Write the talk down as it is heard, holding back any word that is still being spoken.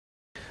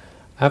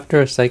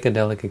After a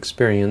psychedelic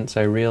experience,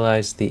 I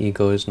realized the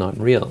ego is not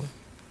real.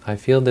 I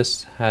feel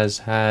this has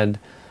had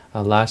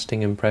a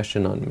lasting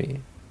impression on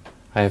me.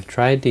 I have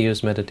tried to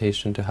use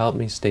meditation to help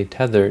me stay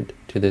tethered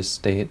to this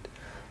state,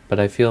 but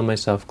I feel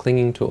myself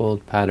clinging to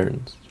old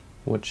patterns.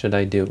 What should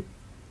I do?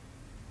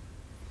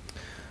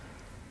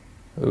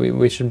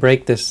 We should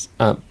break this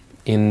up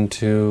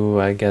into,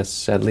 I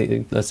guess, at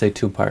least, let's say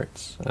 2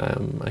 parts.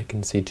 I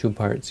can see 2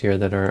 parts here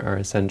that are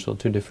essential,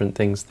 2 different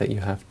things that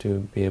you have to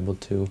be able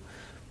to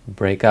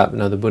break up.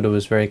 Now, the Buddha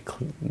was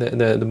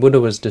the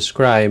Buddha was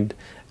described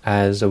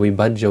as a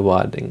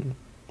vibhajyawading,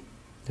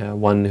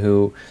 one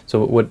who.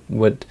 So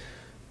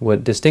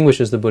what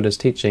distinguishes the Buddha's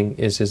teaching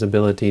is his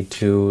ability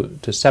to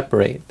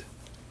separate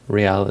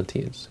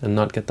realities and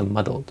not get them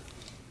muddled.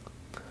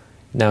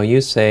 Now,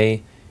 you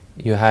say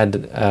you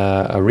had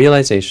a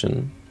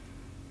realization.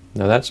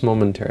 Now, that's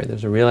momentary.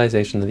 There's a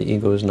realization that the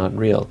ego is not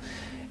real.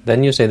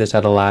 Then you say this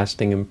had a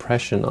lasting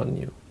impression on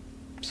you.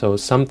 So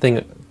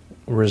something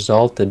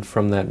resulted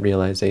from that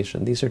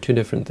realization. These are 2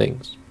 different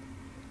things.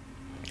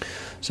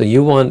 So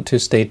you want to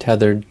stay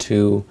tethered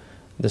to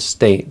the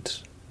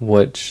state,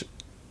 which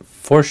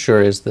for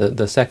sure is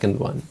the second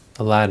one,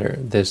 the latter.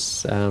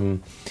 This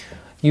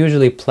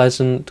usually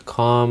pleasant,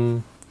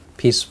 calm,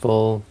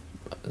 peaceful,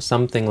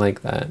 something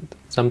like that,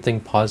 something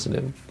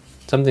positive,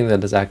 something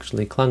that is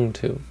actually clung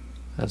to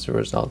as a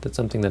result. It's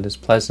something that is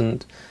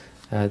pleasant,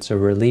 it's a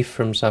relief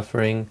from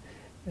suffering,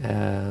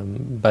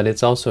 but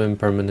it's also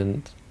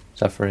impermanent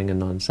suffering and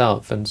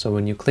non-self. And so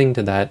when you cling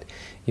to that,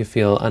 you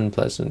feel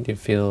unpleasant, you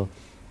feel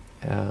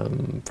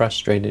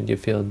frustrated, you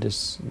feel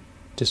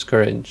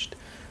discouraged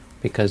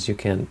because you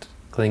can't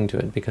cling to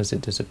it, because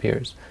it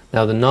disappears.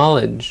 Now the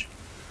knowledge,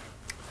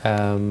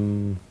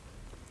 well,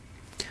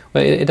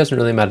 it doesn't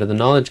really matter. The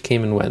knowledge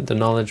came and went. The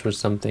knowledge was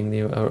something,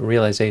 the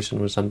realization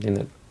was something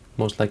that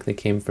most likely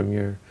came from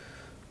your,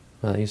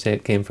 well, you say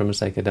it came from a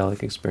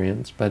psychedelic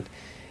experience, but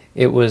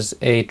it was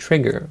a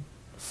trigger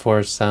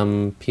for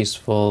some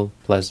peaceful,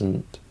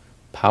 pleasant,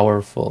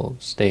 powerful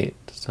state,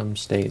 some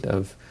state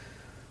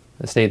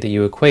that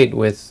you equate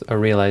with a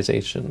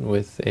realization,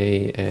 with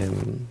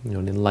an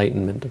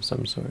enlightenment of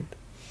some sort.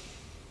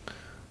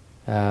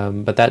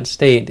 But that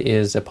state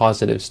is a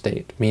positive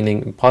state,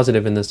 meaning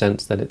positive in the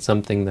sense that it's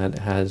something that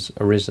has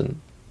arisen,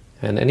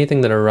 and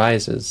anything that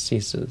arises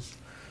ceases.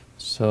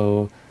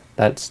 So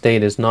that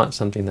state is not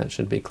something that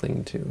should be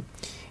clinged to.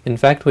 In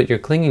fact, what you're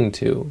clinging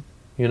to,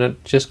 you're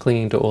not just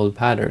clinging to old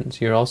patterns,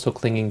 you're also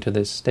clinging to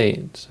this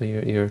state. So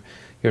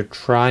you're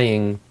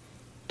trying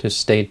to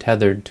stay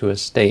tethered to a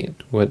state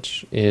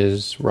which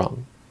is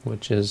wrong,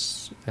 which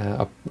is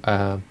a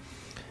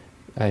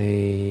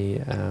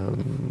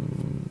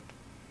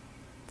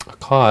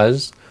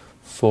cause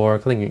for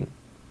clinging.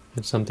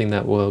 It's something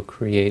that will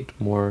create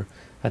more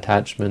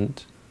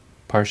attachment,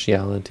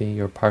 partiality.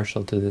 You're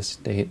partial to this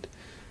state.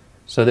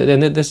 So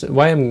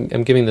why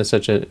I'm giving this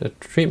such a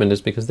treatment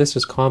is because this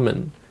is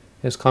common.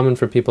 It's common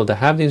for people to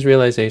have these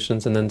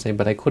realizations and then say,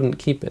 but I couldn't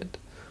keep it.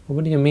 Well,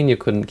 what do you mean you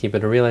couldn't keep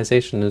it? A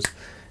realization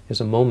is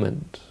a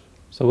moment.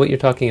 So what you're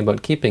talking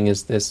about keeping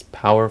is this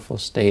powerful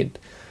state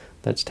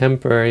that's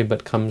temporary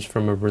but comes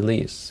from a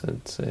release.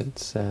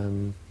 It's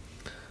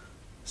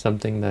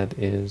something that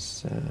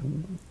is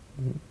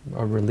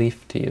a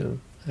relief to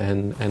you,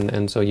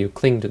 and so you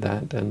cling to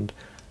that, and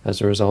as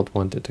a result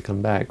want it to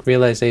come back.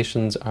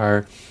 Realizations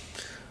are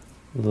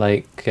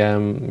like,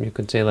 you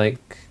could say,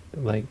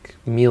 like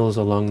meals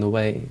along the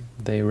way.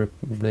 They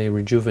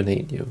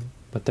rejuvenate you,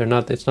 but they're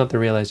not. It's not the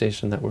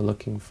realization that we're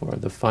looking for.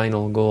 The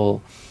final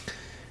goal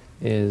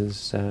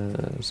is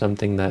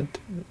something that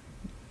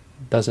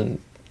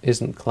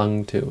isn't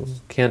clung to,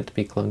 can't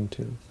be clung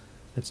to.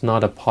 It's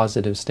not a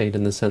positive state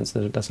in the sense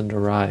that it doesn't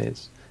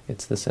arise.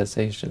 It's the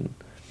cessation,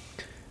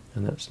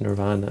 and that's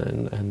nirvana.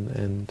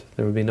 And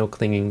there would be no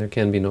clinging. There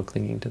can be no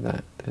clinging to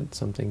that. It's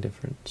something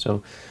different.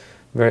 So,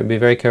 be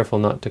very careful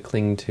not to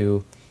cling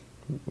to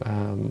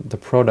the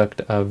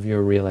product of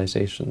your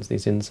realizations,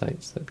 these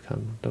insights that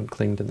come. Don't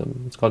cling to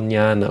them. It's called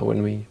jnana.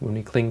 When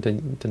we cling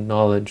to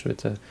knowledge,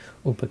 it's a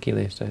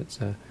upakilesa. It's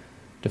a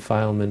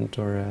defilement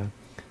or a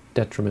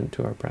detriment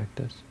to our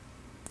practice.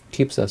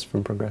 Keeps us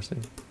from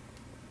progressing.